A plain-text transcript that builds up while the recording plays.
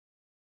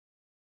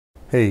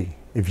Hey,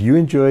 if you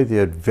enjoy the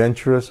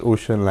adventurous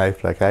ocean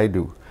life like I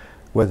do,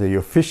 whether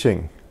you're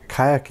fishing,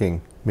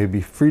 kayaking,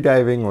 maybe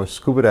freediving or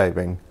scuba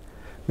diving,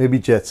 maybe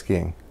jet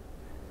skiing,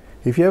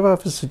 if you ever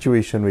have a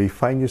situation where you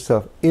find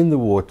yourself in the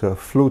water,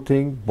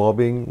 floating,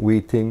 bobbing,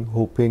 waiting,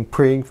 hoping,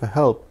 praying for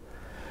help,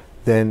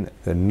 then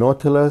the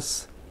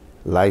Nautilus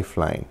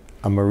Lifeline,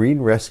 a marine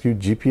rescue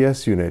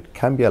GPS unit,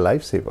 can be a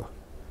lifesaver.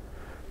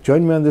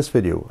 Join me on this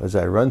video as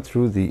I run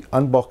through the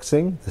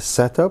unboxing, the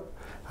setup,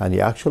 and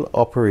the actual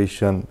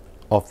operation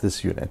of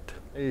this unit.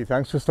 Hey,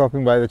 thanks for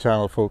stopping by the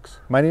channel, folks.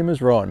 My name is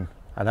Ron,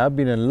 and I've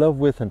been in love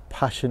with and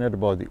passionate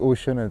about the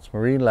ocean and its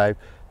marine life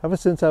ever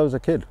since I was a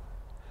kid.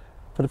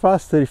 For the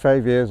past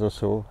 35 years or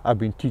so, I've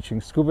been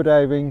teaching scuba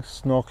diving,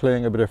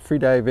 snorkeling, a bit of free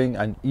diving,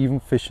 and even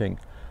fishing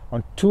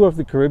on 2 of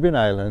the Caribbean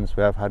islands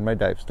where I've had my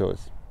dive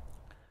stores.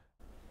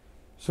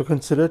 So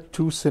consider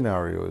 2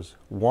 scenarios.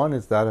 One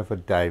is that of a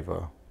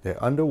diver.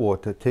 They're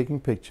underwater taking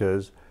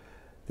pictures.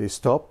 They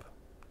stop,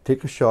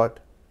 take a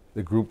shot.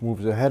 The group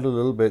moves ahead a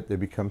little bit, they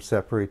become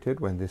separated.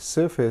 When they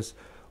surface,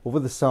 over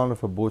the sound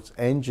of a boat's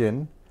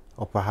engine,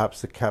 or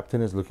perhaps the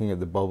captain is looking at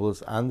the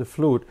bubbles and the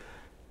float,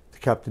 the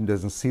captain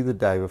doesn't see the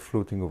diver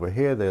floating over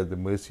here. They're at the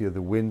mercy of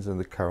the winds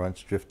and the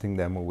currents drifting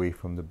them away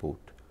from the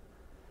boat.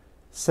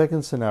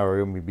 Second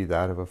scenario may be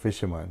that of a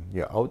fisherman.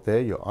 You're out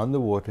there, you're on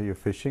the water, you're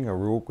fishing, a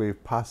rogue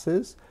wave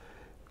passes,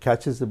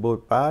 catches the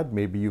boat bad,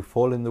 maybe you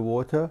fall in the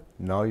water.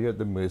 Now you're at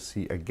the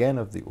mercy again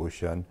of the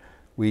ocean,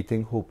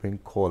 waiting, hoping,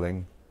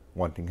 calling,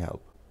 wanting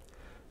help.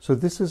 So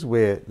this is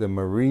where the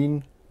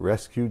Marine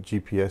Rescue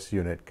GPS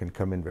unit can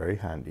come in very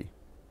handy.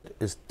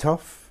 It's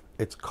tough,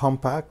 it's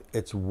compact,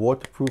 it's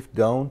waterproof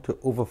down to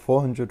over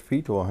 400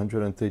 feet or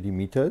 130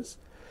 meters.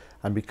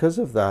 And because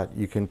of that,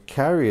 you can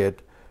carry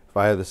it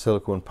via the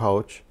silicone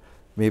pouch,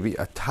 maybe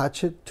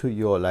attach it to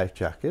your life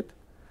jacket,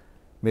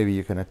 maybe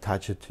you can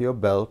attach it to your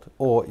belt,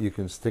 or you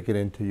can stick it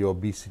into your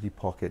obesity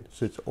pocket.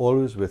 So it's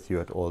always with you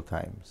at all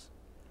times.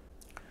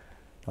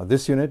 Now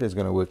this unit is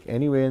going to work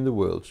anywhere in the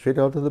world, straight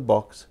out of the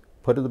box,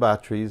 put in the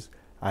batteries,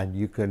 and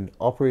you can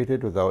operate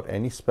it without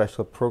any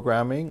special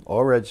programming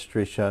or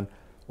registration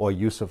or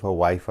use of a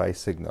Wi-Fi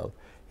signal.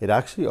 It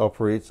actually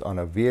operates on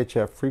a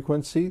VHF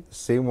frequency, the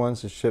same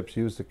ones the ships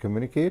use to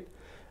communicate,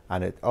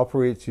 and it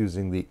operates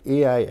using the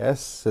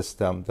AIS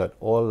system that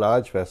all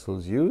large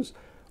vessels use,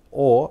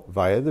 or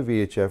via the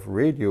VHF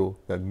radio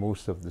that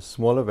most of the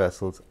smaller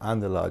vessels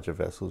and the larger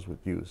vessels would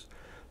use.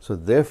 So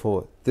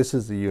therefore, this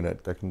is the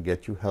unit that can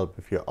get you help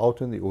if you're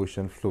out in the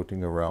ocean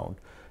floating around.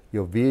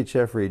 Your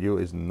VHF radio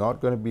is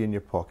not going to be in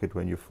your pocket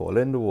when you fall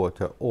in the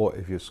water or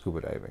if you're scuba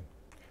diving.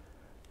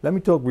 Let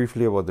me talk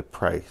briefly about the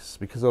price,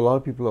 because a lot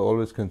of people are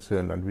always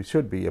concerned, and we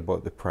should be,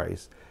 about the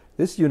price.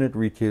 This unit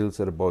retails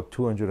at about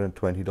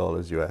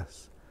 $220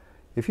 US.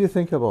 If you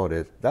think about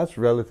it, that's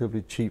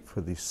relatively cheap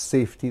for the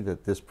safety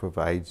that this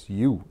provides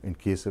you in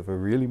case of a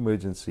real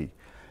emergency.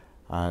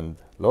 And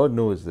Lord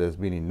knows there's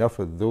been enough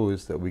of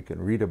those that we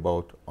can read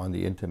about on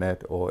the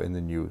internet or in the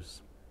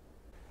news.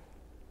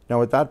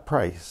 Now at that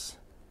price,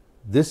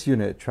 this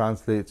unit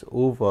translates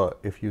over,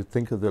 if you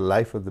think of the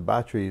life of the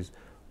batteries,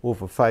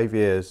 over 5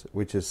 years,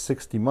 which is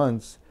 60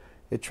 months,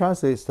 it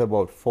translates to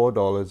about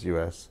 $4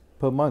 US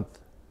per month.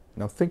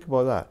 Now think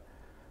about that.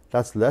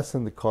 That's less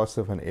than the cost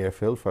of an air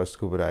fill for a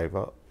scuba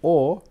diver,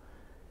 or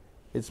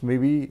it's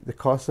maybe the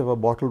cost of a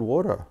bottled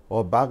water or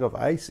a bag of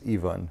ice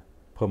even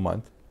per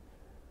month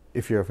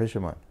if you're a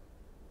fisherman.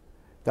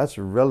 That's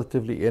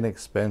relatively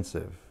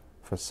inexpensive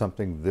for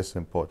something this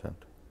important.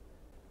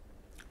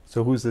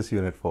 So who's this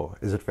unit for?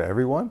 Is it for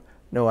everyone?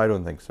 No, I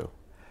don't think so.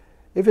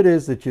 If it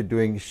is that you're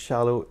doing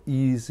shallow,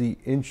 easy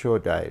inshore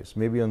dives,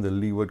 maybe on the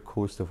leeward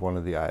coast of one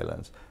of the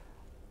islands,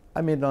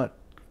 I may not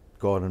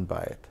go out and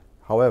buy it.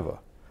 However,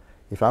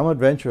 if I'm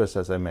adventurous,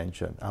 as I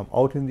mentioned, I'm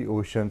out in the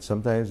ocean,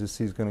 sometimes the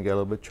sea's going to get a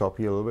little bit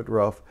choppy, a little bit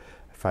rough,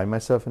 I find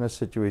myself in a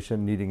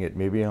situation needing it.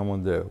 Maybe I'm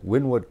on the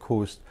windward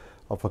coast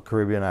of a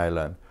Caribbean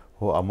island,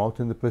 or I'm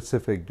out in the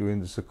Pacific doing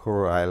the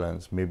Socorro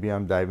Islands. Maybe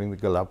I'm diving the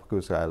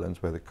Galapagos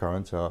Islands where the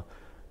currents are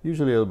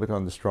usually a little bit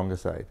on the stronger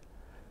side.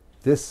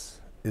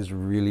 This is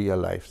really a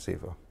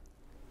lifesaver.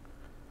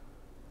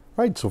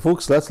 Right, so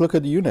folks, let's look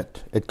at the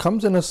unit. It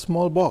comes in a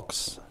small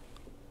box.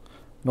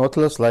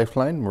 Nautilus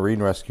Lifeline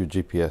Marine Rescue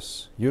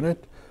GPS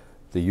unit.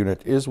 The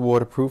unit is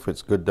waterproof.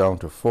 It's good down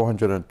to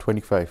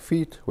 425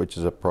 feet, which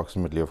is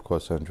approximately, of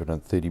course,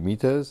 130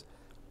 meters.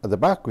 At the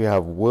back, we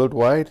have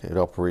worldwide. It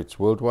operates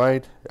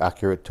worldwide,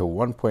 accurate to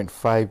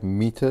 1.5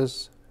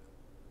 meters,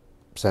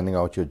 sending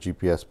out your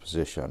GPS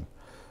position.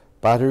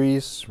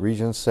 Batteries,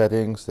 region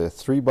settings, there are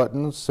 3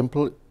 buttons,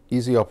 simple,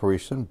 easy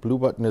operation. Blue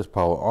button is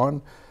power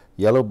on.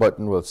 Yellow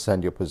button will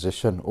send your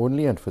position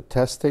only and for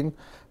testing.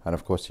 And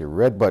of course, your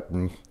red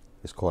button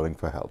is calling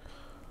for help.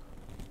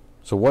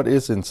 So what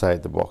is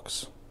inside the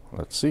box?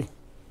 Let's see.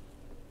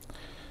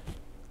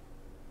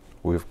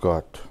 We've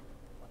got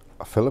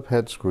a Phillip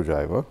head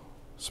screwdriver,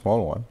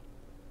 small one.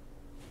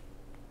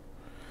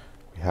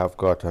 We have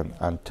got an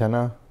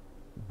antenna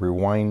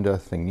rewinder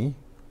thingy,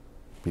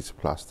 piece of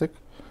plastic.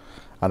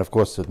 And of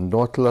course the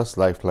Nautilus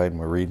Lifeline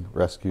Marine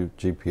Rescue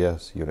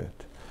GPS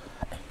unit.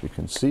 You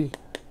can see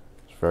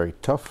it's very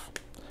tough.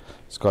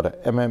 It's got a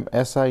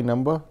MMSI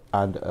number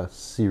and a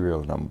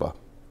serial number.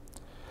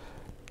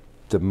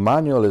 The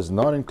manual is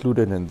not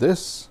included in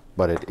this,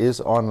 but it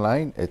is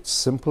online. It's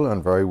simple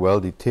and very well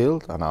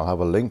detailed, and I'll have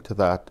a link to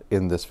that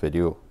in this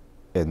video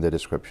in the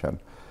description.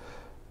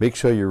 Make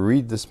sure you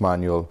read this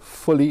manual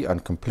fully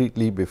and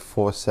completely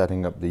before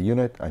setting up the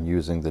unit and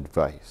using the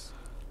device.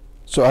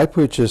 So I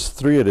purchased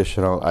 3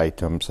 additional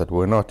items that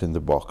were not in the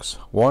box.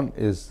 One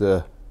is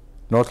the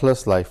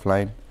Nautilus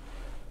Lifeline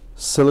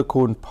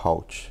silicone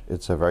pouch.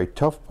 It's a very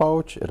tough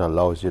pouch. It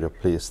allows you to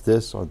place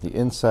this on the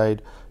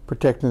inside,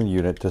 protecting the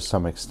unit to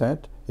some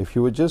extent. If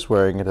you were just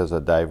wearing it as a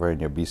diver in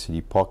your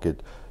BCD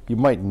pocket, you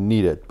might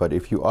need it, but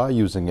if you are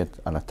using it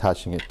and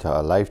attaching it to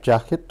a life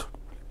jacket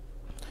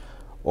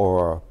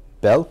or a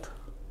belt,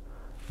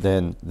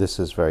 then this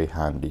is very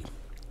handy.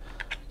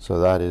 So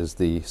that is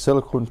the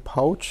silicone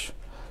pouch.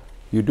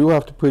 You do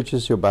have to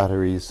purchase your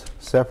batteries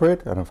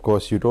separate, and of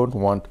course you don't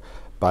want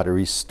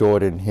batteries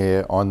stored in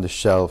here on the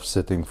shelf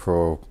sitting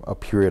for a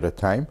period of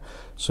time.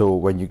 So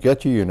when you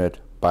get your unit,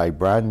 buy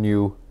brand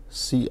new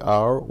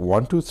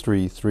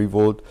CR123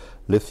 3-volt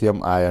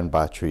lithium ion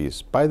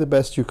batteries. Buy the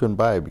best you can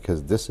buy,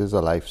 because this is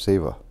a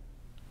lifesaver.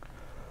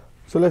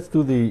 So let's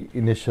do the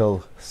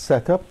initial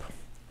setup.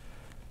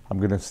 I'm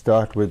going to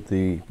start with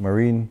the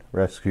Marine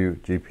Rescue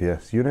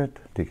GPS unit.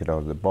 Take it out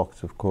of the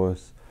box, of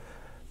course.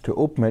 To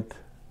open it,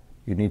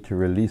 you need to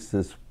release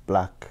this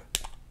black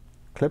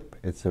clip.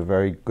 It's a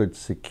very good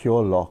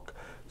secure lock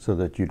so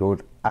that you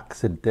don't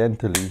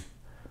accidentally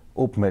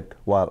open it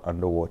while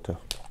underwater.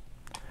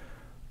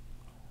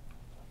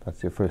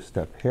 That's your first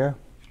step here.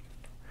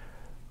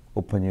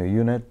 Open your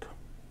unit.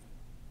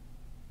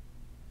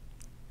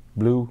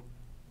 Blue,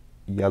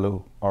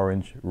 yellow,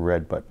 orange,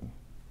 red button.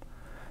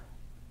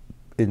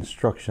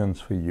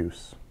 Instructions for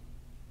use.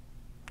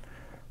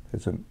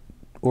 There's an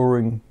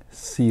O-ring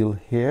seal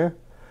here,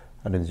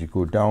 and as you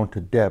go down to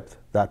depth,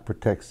 that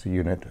protects the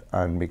unit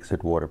and makes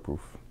it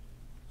waterproof.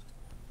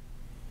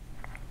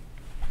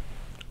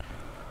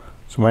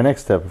 So my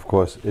next step, of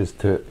course, is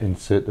to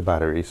insert the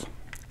batteries.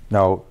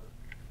 Now,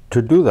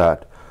 to do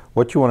that,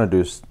 what you want to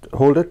do is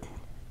hold it,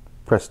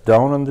 press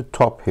down on the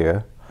top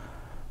here,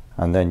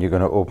 and then you're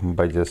going to open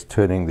by just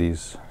turning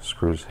these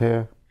screws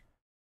here.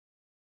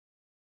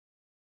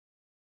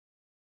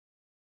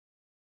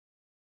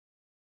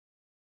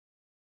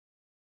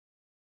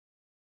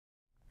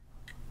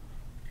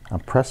 I'm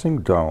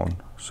pressing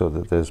down so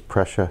that there's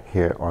pressure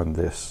here on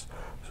this,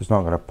 so it's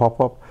not going to pop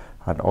up,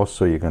 and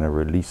also you're going to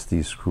release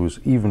these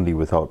screws evenly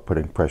without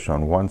putting pressure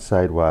on one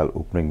side while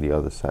opening the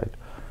other side.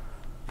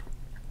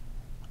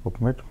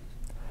 Open it.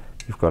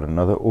 You've got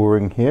another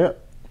O-ring here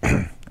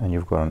and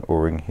you've got an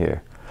O-ring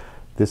here.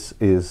 This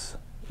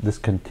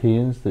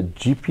contains the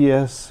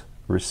GPS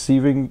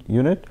receiving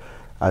unit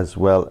as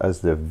well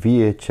as the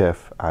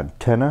VHF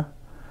antenna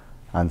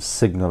and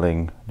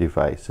signaling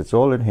device. It's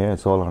all in here,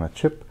 it's all on a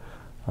chip,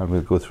 and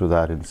we'll go through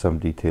that in some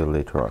detail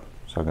later on.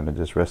 So I'm going to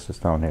just rest this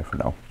down here for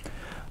now.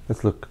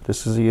 Let's look.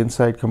 This is the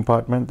inside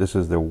compartment. This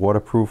is the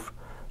waterproof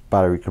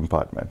battery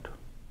compartment.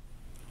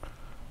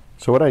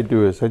 So what I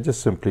do is I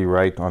just simply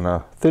write on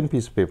a thin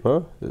piece of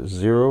paper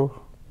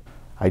 0.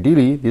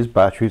 Ideally, these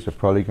batteries are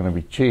probably going to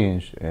be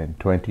changed in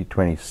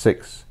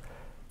 2026.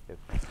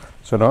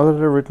 So now that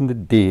I've written the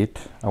date,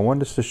 I want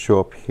this to show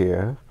up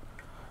here.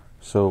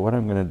 So what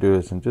I'm going to do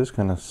is I'm just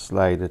going to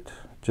slide it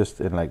just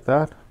in like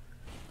that.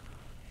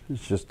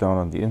 It's just down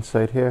on the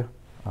inside here.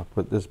 I'll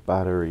put this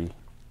battery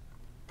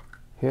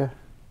here.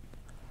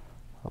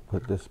 I'll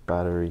put this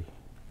battery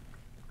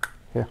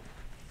here.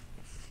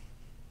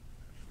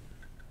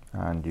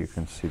 And you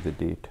can see the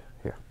date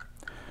here.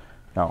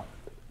 Now,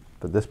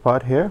 for this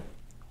part here,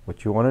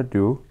 what you want to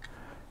do,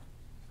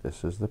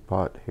 this is the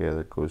part here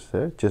that goes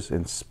there. Just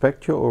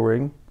inspect your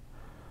O-ring.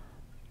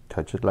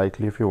 Touch it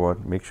lightly if you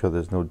want. Make sure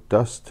there's no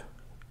dust,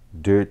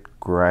 dirt,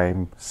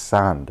 grime,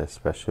 sand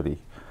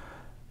especially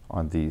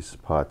on these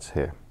parts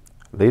here.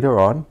 Later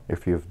on,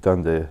 if you've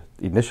done the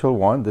initial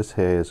one, this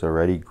here is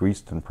already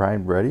greased and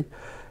primed ready.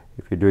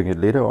 If you're doing it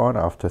later on,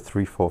 after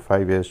 3, 4,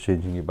 5 years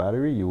changing your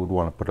battery, you would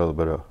want to put a little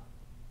bit of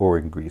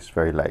O-ring grease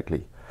very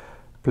lightly.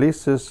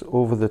 Place this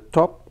over the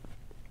top,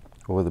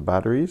 over the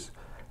batteries.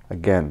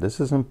 Again, this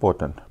is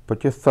important.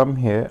 Put your thumb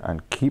here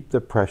and keep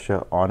the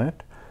pressure on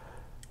it.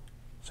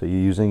 So you're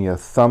using your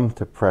thumb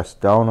to press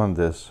down on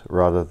this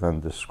rather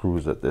than the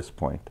screws at this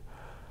point.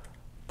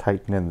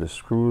 Tighten in the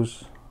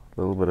screws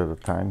a little bit at a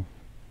time.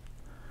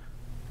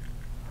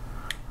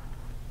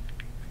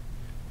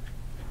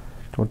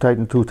 Don't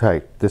tighten too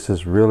tight. This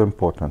is real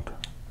important.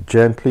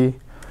 Gently.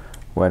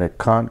 When it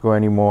can't go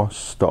anymore,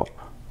 stop.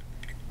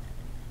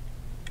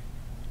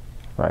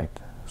 Right.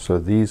 So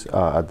these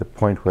are at the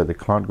point where they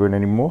can't go in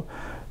anymore.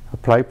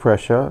 Apply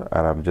pressure,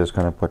 and I'm just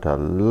going to put a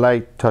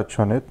light touch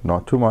on it,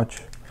 not too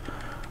much,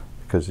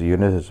 because the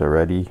unit is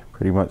already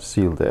pretty much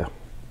sealed there.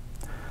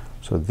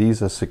 So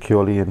these are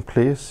securely in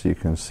place. You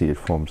can see it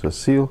forms a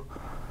seal,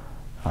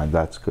 and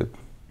that's good.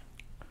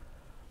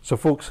 So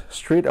folks,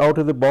 straight out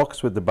of the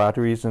box with the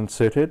batteries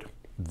inserted,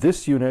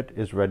 this unit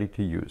is ready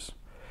to use.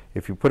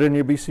 If you put it in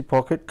your BC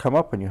pocket, come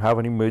up and you have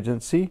an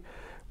emergency,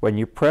 when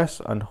you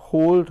press and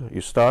hold,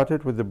 you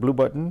started with the blue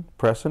button,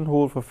 press and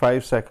hold for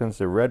 5 seconds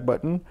the red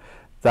button,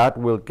 that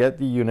will get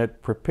the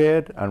unit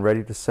prepared and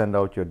ready to send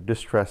out your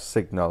distress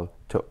signal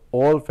to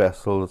all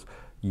vessels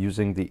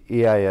using the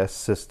AIS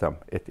system.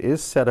 It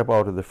is set up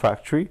out of the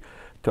factory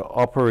to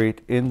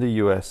operate in the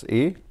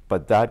USA,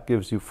 but that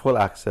gives you full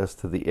access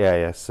to the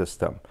AIS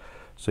system.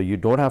 So you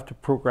don't have to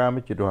program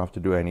it, you don't have to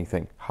do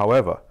anything.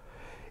 However,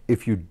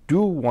 if you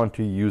do want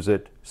to use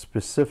it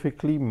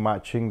specifically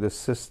matching the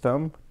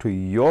system to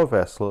your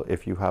vessel,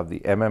 if you have the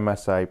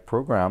MMSI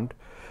programmed,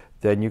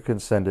 then you can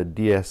send a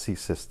DSC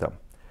system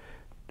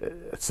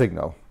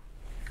signal.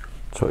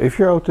 So if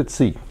you're out at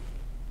sea,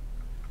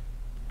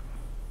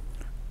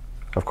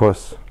 of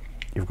course,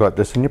 you've got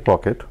this in your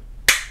pocket.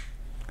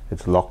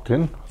 It's locked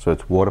in, so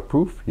it's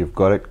waterproof. You've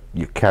got it,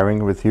 you're carrying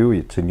it with you.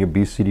 It's in your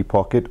BCD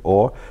pocket,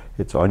 or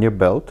it's on your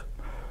belt.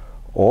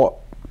 Or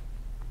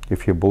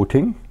if you're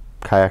boating,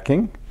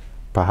 kayaking,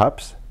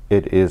 perhaps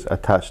it is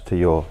attached to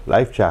your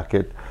life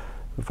jacket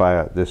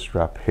via this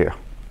strap here.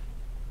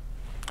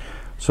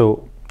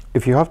 So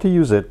if you have to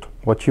use it,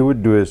 what you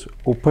would do is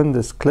open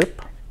this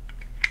clip.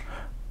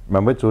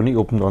 Remember, it's only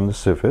opened on the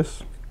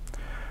surface.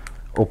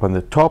 Open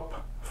the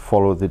top,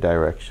 follow the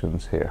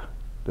directions here.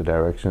 The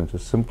directions are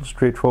simple,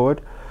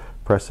 straightforward.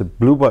 Press the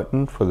blue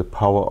button for the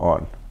power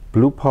on.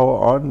 Blue power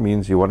on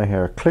means you want to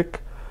hear a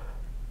click.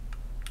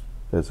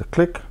 There's a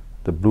click,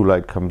 the blue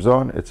light comes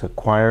on. It's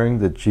acquiring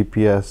the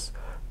GPS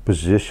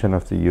position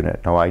of the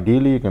unit. Now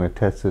ideally you're going to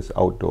test this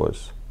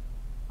outdoors.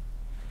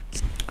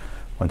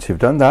 Once you've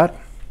done that,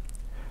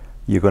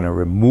 you're going to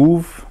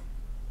remove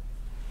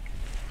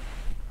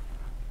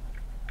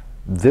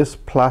this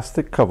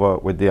plastic cover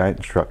with the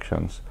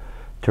instructions.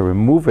 To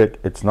remove it,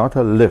 it's not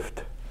a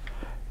lift,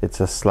 it's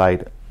a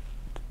slide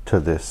to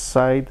this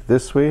side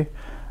this way,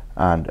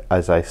 and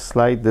as I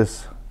slide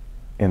this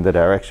in the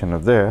direction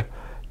of there,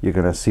 you're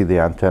going to see the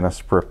antenna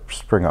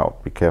spring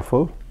out. Be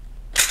careful.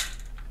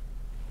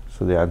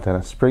 So the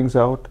antenna springs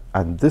out,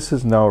 and this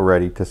is now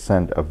ready to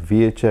send a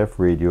VHF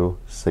radio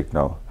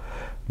signal.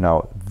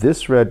 Now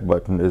this red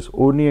button is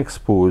only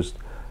exposed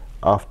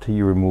after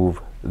you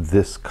remove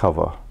this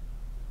cover.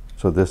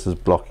 So this is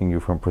blocking you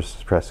from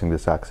pressing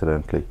this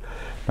accidentally.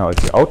 Now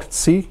if you're out at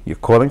sea, you're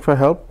calling for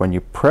help, when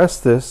you press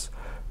this,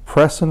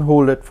 press and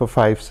hold it for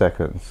 5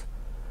 seconds.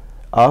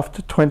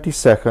 After 20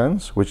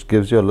 seconds, which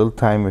gives you a little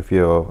time if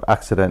you're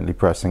accidentally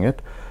pressing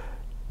it,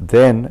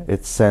 then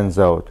it sends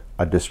out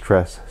a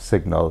distress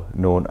signal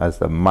known as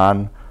the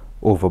Man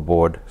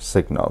Overboard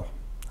signal.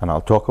 And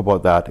I'll talk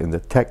about that in the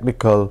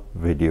technical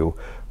video,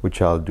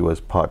 which I'll do as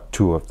part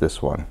 2 of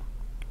this one.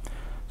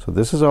 So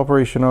this is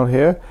operational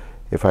here.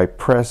 If I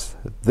press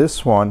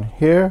this one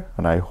here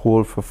and I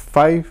hold for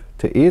 5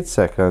 to 8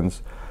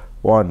 seconds,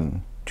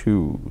 1,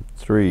 2,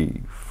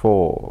 3,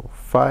 4,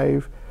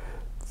 5,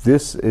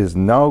 this is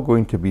now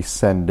going to be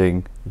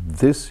sending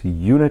this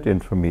unit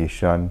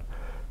information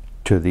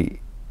to the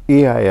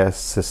AIS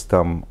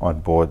system on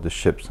board the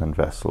ships and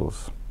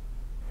vessels.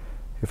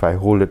 If I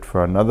hold it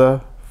for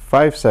another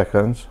 5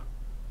 seconds,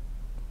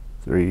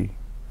 3,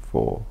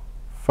 4,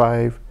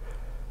 5,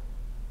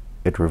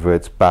 it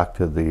reverts back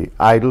to the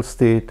idle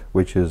state,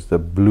 which is the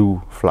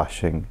blue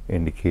flashing,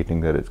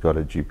 indicating that it's got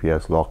a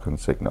GPS lock-in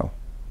signal.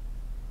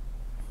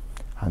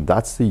 And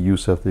that's the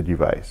use of the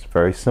device.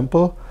 Very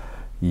simple,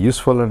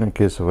 useful in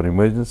case of an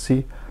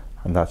emergency,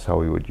 and that's how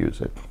we would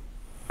use it.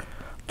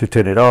 To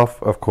turn it off,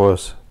 of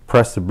course,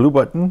 press the blue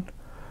button,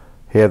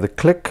 hear the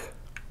click,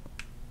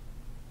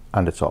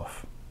 and it's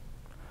off.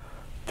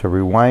 To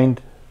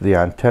rewind the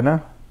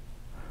antenna,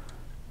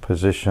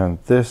 position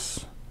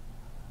this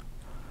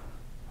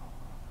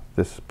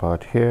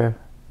part here,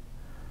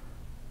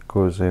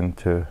 goes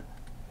into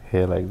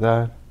here like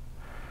that,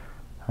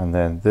 and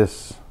then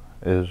this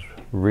is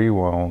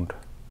rewound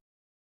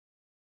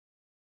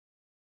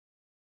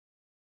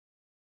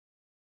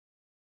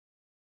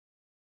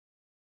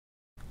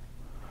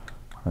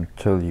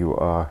until you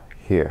are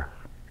here,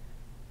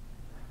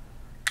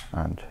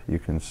 and you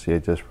can see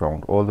it just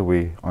round all the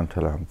way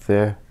until I'm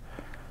there.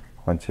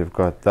 Once you've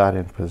got that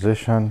in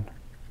position,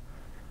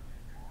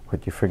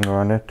 put your finger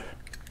on it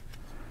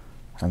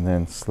and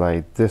then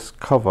slide this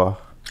cover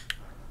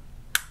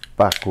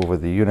back over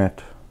the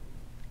unit,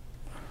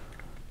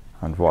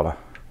 and voila,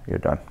 you're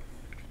done.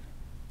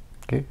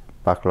 Okay,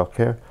 back lock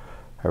here,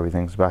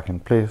 everything's back in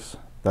place.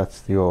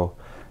 That's your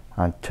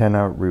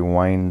antenna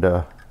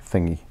rewinder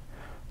thingy.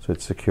 So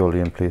it's securely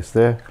in place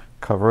there.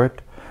 Cover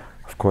it.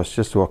 Of course,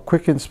 just do a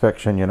quick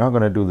inspection. You're not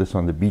going to do this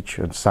on the beach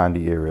and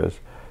sandy areas.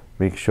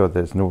 Make sure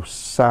there's no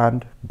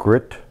sand,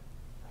 grit,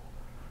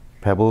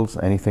 pebbles,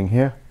 anything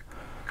here.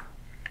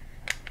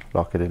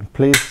 Lock it in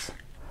place,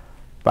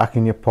 back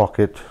in your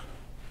pocket,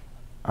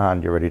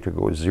 and you're ready to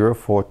go.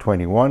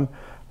 0421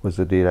 was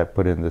the date I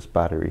put in this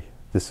battery.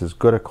 This is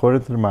good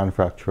according to the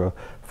manufacturer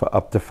for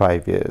up to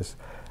 5 years.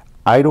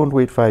 I don't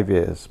wait 5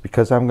 years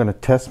because I'm going to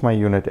test my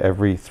unit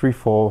every 3,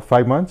 4,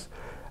 5 months.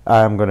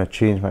 I'm going to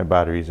change my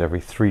batteries every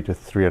 3 to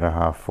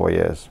 3.5, 4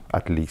 years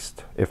at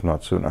least, if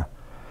not sooner.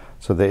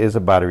 So there is a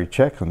battery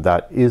check, and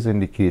that is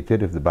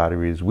indicated. If the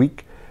battery is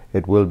weak,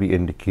 it will be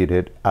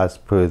indicated as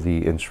per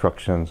the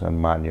instructions and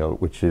manual,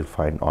 which you'll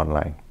find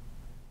online.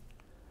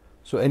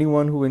 So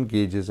anyone who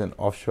engages in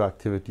offshore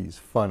activities,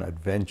 fun,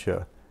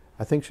 adventure,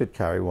 I think should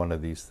carry one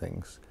of these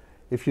things.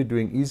 If you're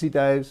doing easy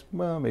dives,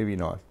 well, maybe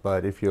not.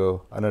 But if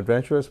you're an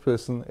adventurous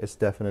person, it's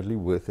definitely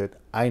worth it.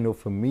 I know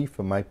for me,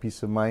 for my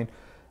peace of mind,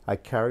 I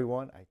carry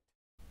one.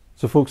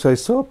 So folks, I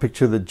saw a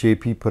picture that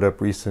JP put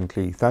up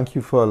recently. Thank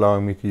you for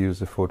allowing me to use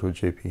the photo,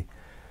 JP.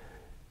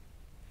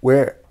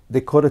 Where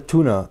they caught a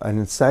tuna, and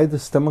inside the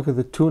stomach of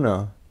the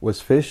tuna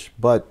was fish,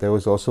 but there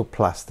was also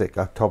plastic,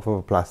 on top of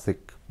a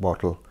plastic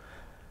bottle.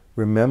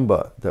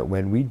 Remember that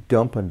when we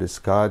dump and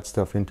discard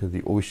stuff into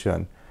the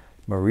ocean,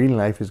 marine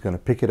life is going to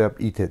pick it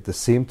up, eat it. The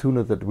same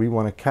tuna that we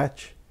want to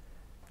catch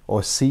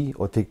or see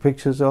or take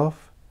pictures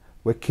of,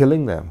 we're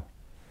killing them.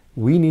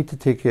 We need to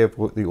take care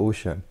of the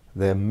ocean.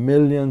 There are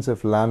millions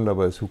of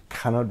landlubbers who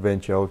cannot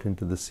venture out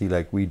into the sea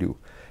like we do.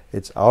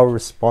 It's our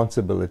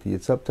responsibility.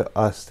 It's up to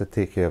us to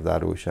take care of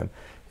that ocean.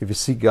 If you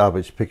see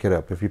garbage, pick it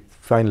up. If you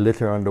find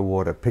litter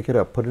underwater, pick it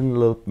up, put it in a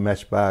little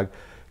mesh bag,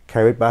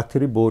 carry it back to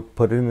the boat,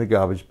 put it in the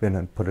garbage bin,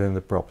 and put it in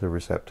the proper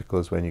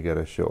receptacles when you get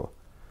ashore.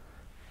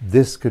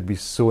 This could be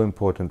so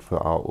important for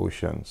our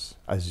oceans,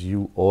 as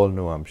you all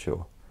know, I'm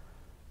sure.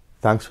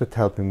 Thanks for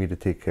helping me to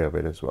take care of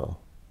it as well.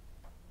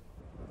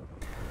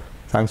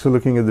 Thanks for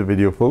looking at the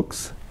video,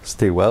 folks.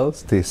 Stay well,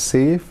 stay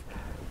safe.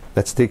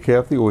 Let's take care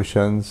of the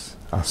oceans.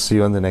 I'll see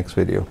you on the next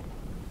video.